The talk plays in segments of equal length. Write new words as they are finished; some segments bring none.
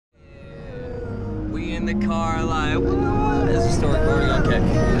in the car like, what? Is it still recording? Okay.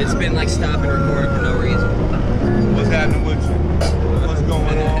 It's been like stopping recording for no reason. What's happening with you? What's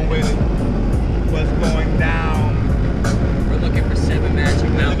going on with it? What's going down? We're looking for 7 magic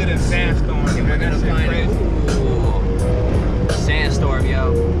mountains. Look at this sandstorm. And we're gonna find it. Ooh. Sandstorm,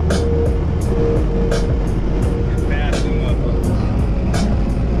 yo. It's fast motherfucker.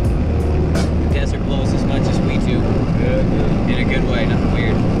 The desert blows as much as we do. Yeah. In a good way, nothing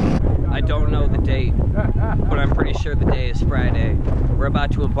weird. I don't know the date, but I'm pretty sure the day is Friday. We're about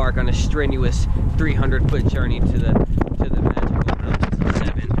to embark on a strenuous 300-foot journey to the magical mountains of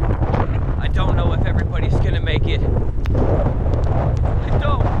 7. I don't know if everybody's gonna make it. I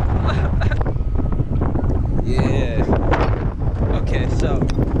don't. Yeah. Okay, so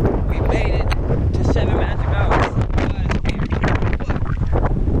we made it to 7 magic mountains.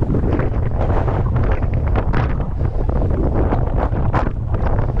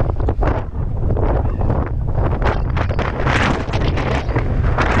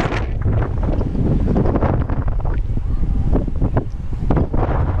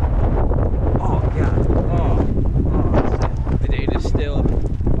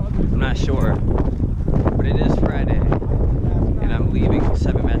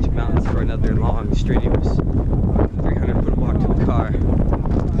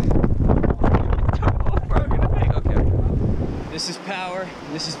 This is Power,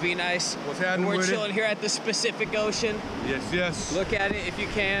 and this is Be Nice. What's happening We're with chilling here at the Pacific Ocean. Yes, yes. Look at it if you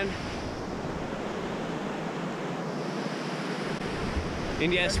can.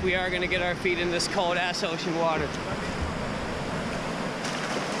 And yes, we are gonna get our feet in this cold ass ocean water.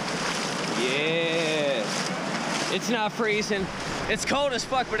 Yeah. It's not freezing. It's cold as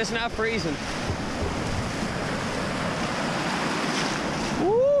fuck, but it's not freezing.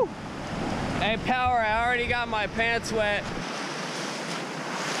 Woo! Hey, Power, I already got my pants wet.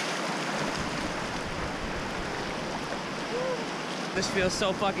 This feels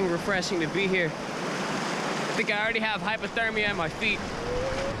so fucking refreshing to be here. I think I already have hypothermia at my feet.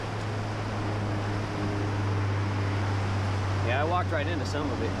 Yeah, I walked right into some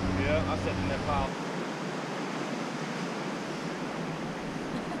of it. Yeah, I sat in that pile.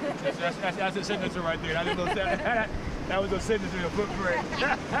 That's a signature right there. That was a signature, a footprint.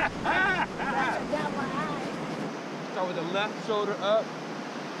 Start with the left shoulder up,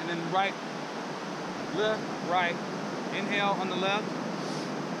 and then right, left, right. Inhale on the left,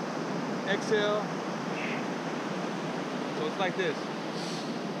 exhale. So it's like this.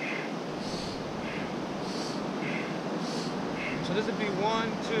 So this would be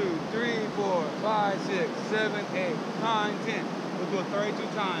 1, 2, 3, 4, 5, 6, 7, 8, 9, 10. We'll do it 32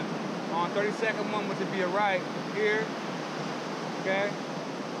 times. On 32nd one, which would be a right here, okay?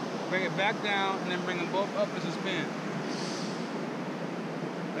 Bring it back down, and then bring them both up as a spin.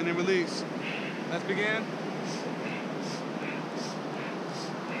 And then release. Let's begin.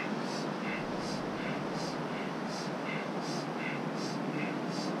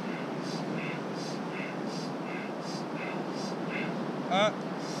 Up.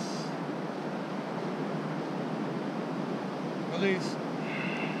 Release.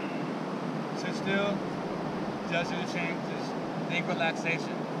 Sit still. Adjust your changes. Think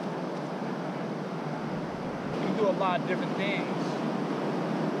relaxation. You can do a lot of different things.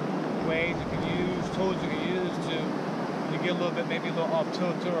 Ways you can use, tools you can use to get a little bit, maybe a little off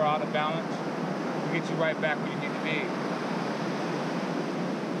tilter or out of balance, to get you right back where you need to be.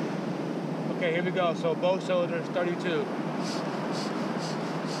 Okay, here we go. So both shoulders, 32.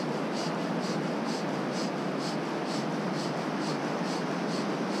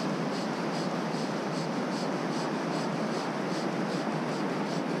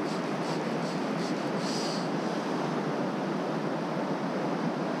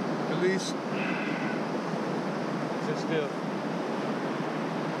 Release. Sit still.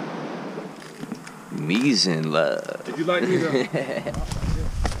 Me's in love. Did you like me though?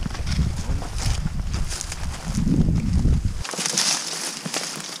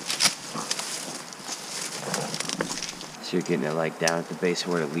 So you're getting it like down at the base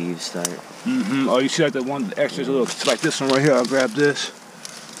where the leaves start? Mm-hmm. Oh, you see like the one, the extras, a little, like this one right here, I'll grab this.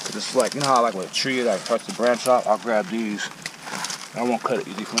 It's like, you know how like with a tree, like starts to branch out, I'll grab these. I won't cut it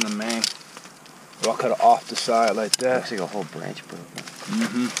easy from the main. Or I'll cut it off the side like that. Looks like a whole branch broken.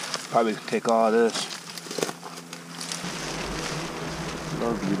 Mm-hmm. Probably take all this.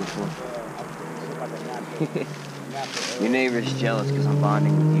 So beautiful. Your neighbor's jealous because I'm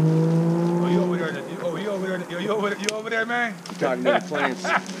bonding with you. Oh, you over there? You over there, man? You talking to the plants?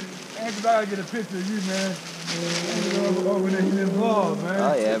 I gotta get a picture of you, man. Over there, you involved, man.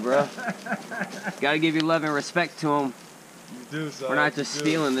 Oh yeah, bro. Gotta give your love and respect to him. You do, so. We're not just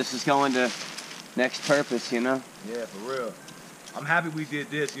stealing. This is going to next purpose, you know? Yeah, for real. I'm happy we did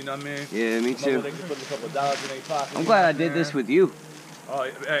this, you know what I mean? Yeah, me too. They can put a couple of dollars in their pocket. I'm glad I did this with you. Oh,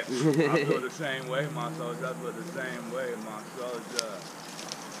 hey, I feel the same way, my soldier. I feel the same way, my soldier.